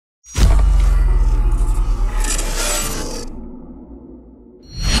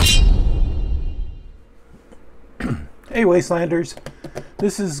Hey Wastelanders,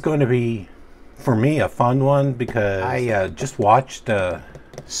 this is going to be, for me, a fun one because I just watched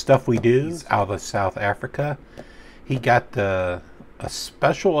Stuff We Do out of South Africa. He got a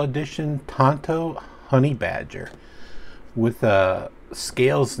special edition Tanto HoneyBadger with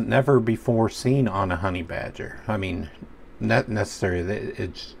scales never before seen on a HoneyBadger. I mean, not necessarily,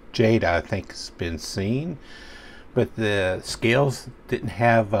 it's Jade, I think, has been seen, but the scales didn't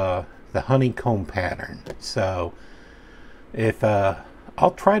have the honeycomb pattern. So if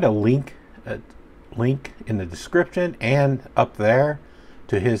I'll try to link in the description and up there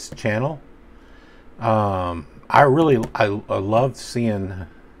to his channel. I love seeing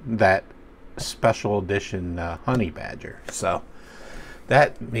that special edition HoneyBadger. So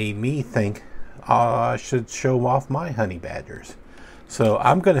that made me think I should show off my HoneyBadgers. So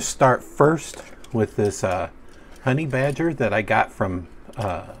I'm going to start first with this HoneyBadger that I got from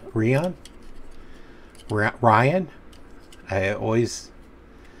Ryan. I always,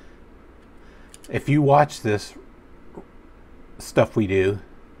 if you watch this Stuff We Do,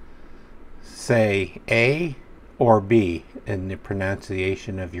 say A or B in the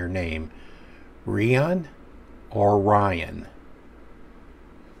pronunciation of your name, Ryan or Ryan.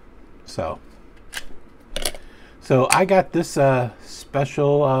 So I got this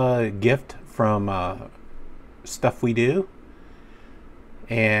special gift from Stuff We Do,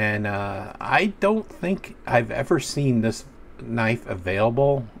 and I don't think I've ever seen this knife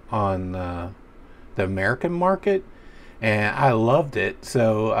available on the American market, and I loved it.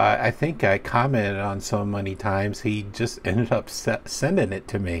 So I think I commented on so many times, he just ended up sending it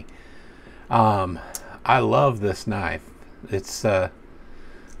to me. I love this knife. It's it's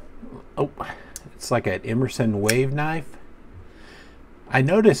like an Emerson wave knife. I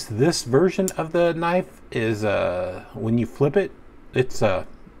noticed this version of the knife is when you flip it, it's a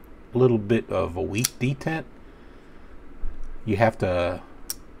little bit of a weak detent. You have to,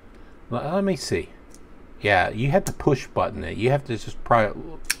 let me see. Yeah, you have to push button it. You have to just pry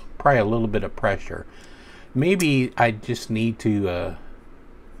a little bit of pressure. Maybe I just need to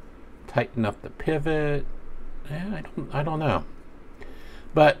tighten up the pivot. Yeah, I don't know.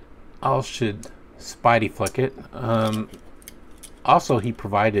 But I should Spidey flick it. Also, he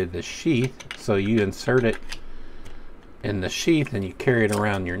provided the sheath, so you insert it in the sheath and you carry it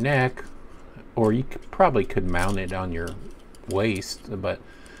around your neck, or you probably could mount it on your waist, but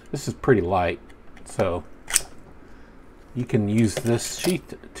this is pretty light, so you can use this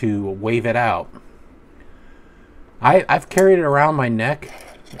sheath to wave it out. I've carried it around my neck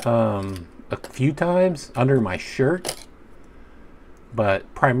a few times under my shirt,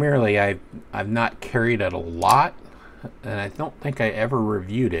 but primarily I've not carried it a lot, and I don't think I ever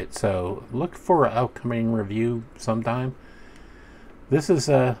reviewed it, so look for an upcoming review sometime. This is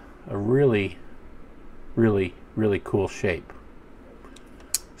a really cool shape.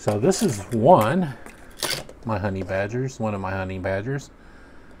 So this is one of my HoneyBadgers.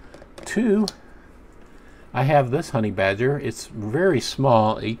 Two, I have this HoneyBadger. It's very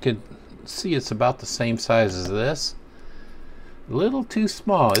small. You can see it's about the same size as this. A little too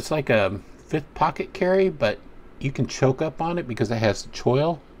small. It's like a 5th pocket carry, but you can choke up on it because it has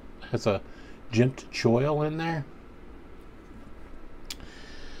choil. It has a jimped choil in there.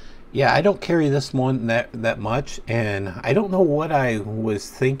 Yeah, I don't carry this one that much, and I don't know what I was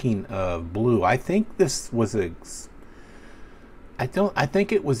thinking of blue. I think this was I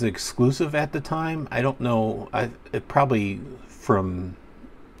think it was exclusive at the time. I don't know. It probably from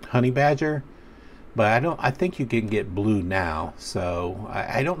HoneyBadger, but I think you can get blue now. So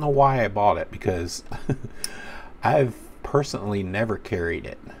I don't know why I bought it, because I've personally never carried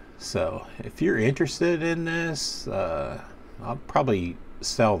it. So if you're interested in this, I'll probably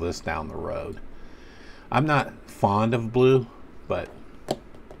sell this down the road. I'm not fond of blue, but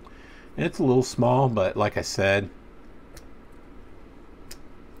it's a little small, but like I said,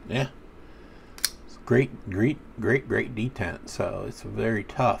 yeah, it's great detent, so it's very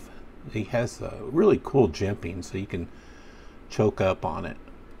tough. He has a really cool jimping, so you can choke up on it,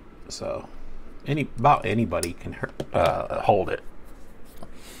 so about anybody can hold it.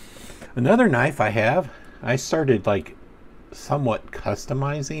 Another knife I started like somewhat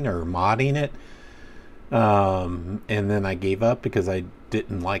customizing or modding it, and then I gave up because I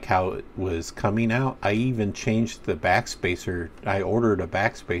didn't like how it was coming out. I even changed the backspacer. I ordered a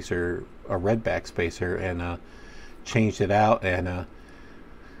backspacer, a red backspacer, and changed it out, and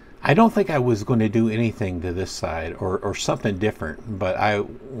I don't think I was going to do anything to this side or something different, but I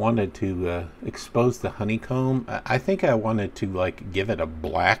wanted to expose the honeycomb. I think I wanted to like give it a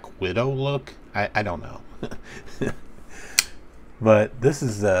Black Widow look. I don't know. But this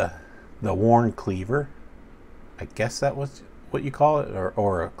is the worn cleaver. I guess that was what you call it,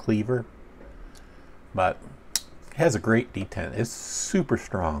 or a cleaver. But it has a great detent. It's super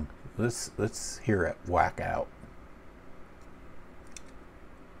strong. Let's hear it whack out.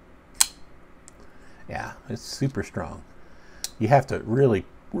 Yeah, it's super strong. You have to really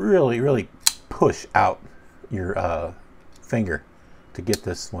push out your finger to get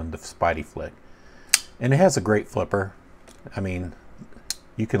this one to spidey flick. And it has a great flipper. I mean,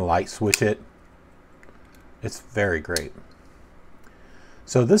 you can light switch it. It's very great.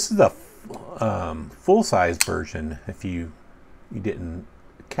 So this is the full-size version. If you didn't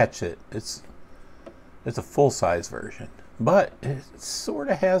catch it, it's a full-size version, but it sort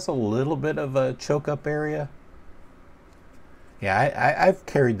of has a little bit of a choke-up area. Yeah, I've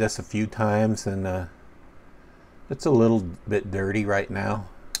carried this a few times, and it's a little bit dirty right now,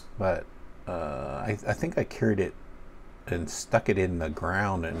 but I think I carried it and stuck it in the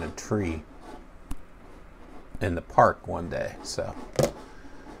ground in a tree in the park one day. So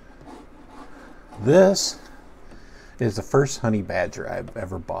this is the first HoneyBadger I've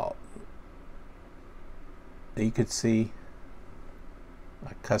ever bought. You could see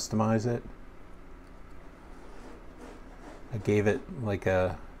I customize it. I gave it like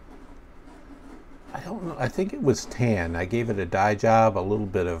a, I don't know, I think it was tan. I gave it a dye job, a little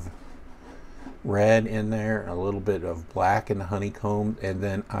bit of red in there, a little bit of black in the honeycomb, and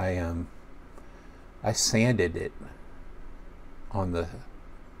then I sanded it on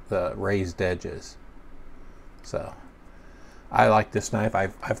the raised edges. So I like this knife.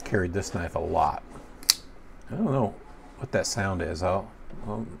 I've carried this knife a lot. I don't know what that sound is. I'll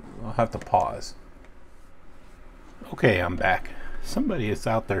have to pause. Okay, I'm back. Somebody is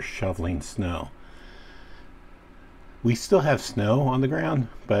out there shoveling snow. We still have snow on the ground,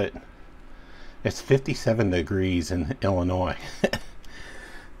 but it's 57 degrees in Illinois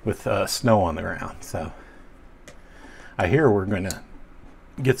with snow on the ground. So I hear we're going to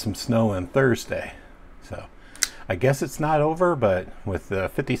get some snow on Thursday. So I guess it's not over, but with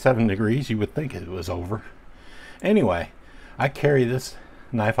 57 degrees, you would think it was over. Anyway, I carry this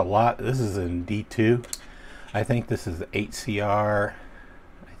knife a lot. This is in D2. I think this is the 8CR.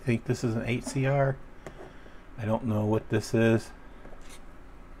 I think this is an 8CR. I don't know what this is.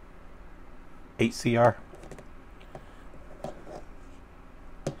 8CR.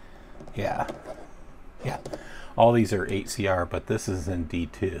 Yeah. All these are 8CR, but this is in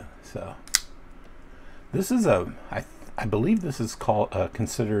D2. So this is I believe this is called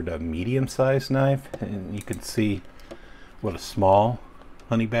considered a medium-sized knife, and you can see what a small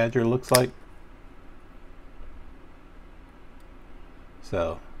HoneyBadger looks like.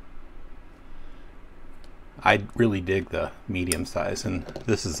 So I really dig the medium size, and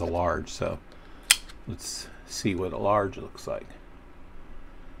this is a large, so let's see what a large looks like.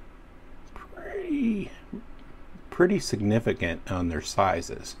 Pretty significant on their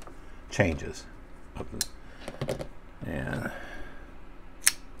sizes changes. And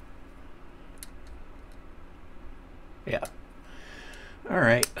yeah, all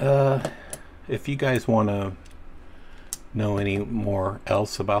right, if you guys want to know any more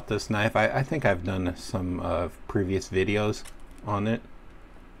else about this knife, I think I've done some previous videos on it.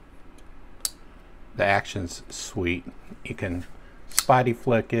 The action's sweet. You can spotty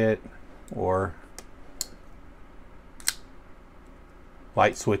flick it or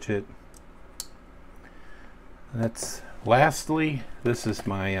light switch it. That's lastly, this is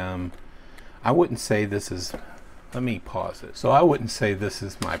my I wouldn't say this is, let me pause it. So I wouldn't say this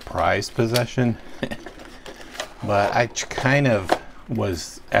is my prized possession. But I kind of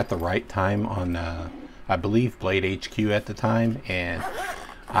was at the right time on, I believe, Blade HQ at the time, and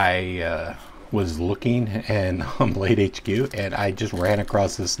I was looking and on Blade HQ, and I just ran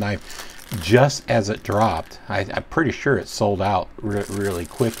across this knife just as it dropped. I'm pretty sure it sold out really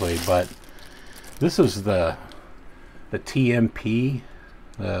quickly, but this was the TMP,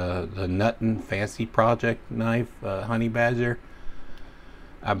 the Nuttin Fancy Project knife, HoneyBadger.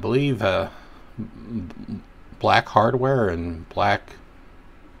 I believe black hardware and black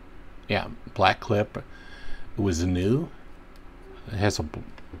clip. It was new. It has a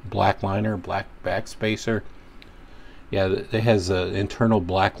black liner, black backspacer. Yeah, it has internal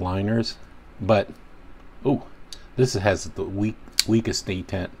black liners, but this has the weakest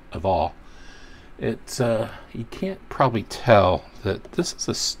detent of all. It's you can't probably tell that this is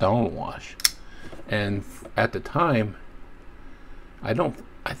a stone wash, and at the time, I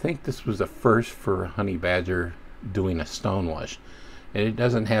think this was the first for HoneyBadger doing a stone wash, and it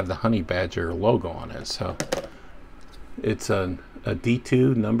doesn't have the HoneyBadger logo on it. So it's a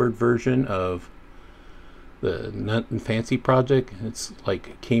D2 numbered version of the Nut and Fancy project. It's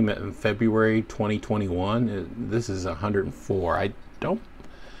like came in February 2021. This is 104. I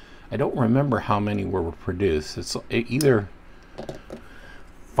don't remember how many were produced. It's either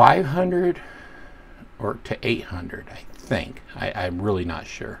 500 or to 800, I think. I'm really not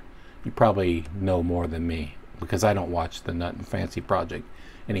sure. You probably know more than me because I don't watch the Nut and Fancy project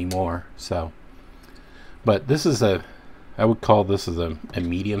anymore. So, but this is I would call this as a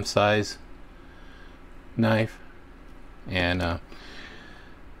medium size knife, and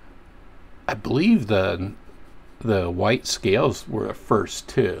I believe the white scales were the first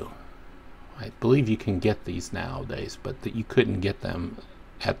two. I believe you can get these nowadays, but that you couldn't get them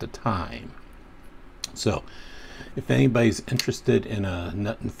at the time. So if anybody's interested in a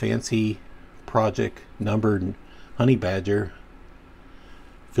Nut and Fancy project numbered HoneyBadger,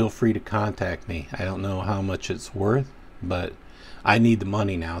 feel free to contact me. I don't know how much it's worth, but I need the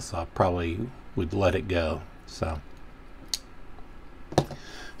money now, so I probably would let it go. So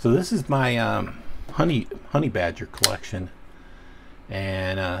this is my HoneyBadger collection,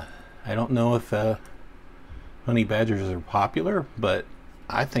 and I don't know if HoneyBadgers are popular, but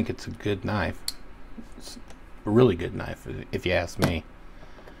I think it's a good knife. It's a really good knife, if you ask me.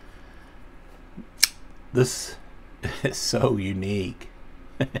 This is so unique.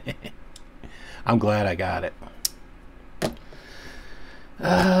 I'm glad I got it.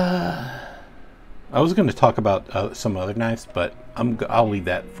 I was going to talk about some other knives, but I'll leave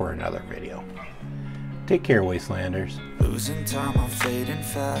that for another video. Take care, Wastelanders. Losing time, I'm fading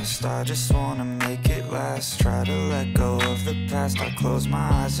fast. I just wanna make it last. Try to let go of the past. I close my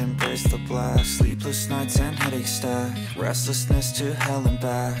eyes, embrace the blast. Sleepless nights and headaches stack. Restlessness to hell and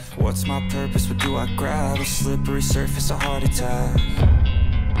back. What's my purpose? What do I grab? A slippery surface, a heart attack.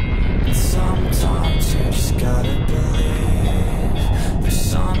 And sometimes you just gotta believe there's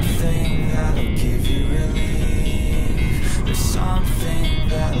something that'll give you relief. There's something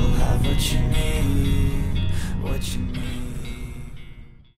that'll have what you need.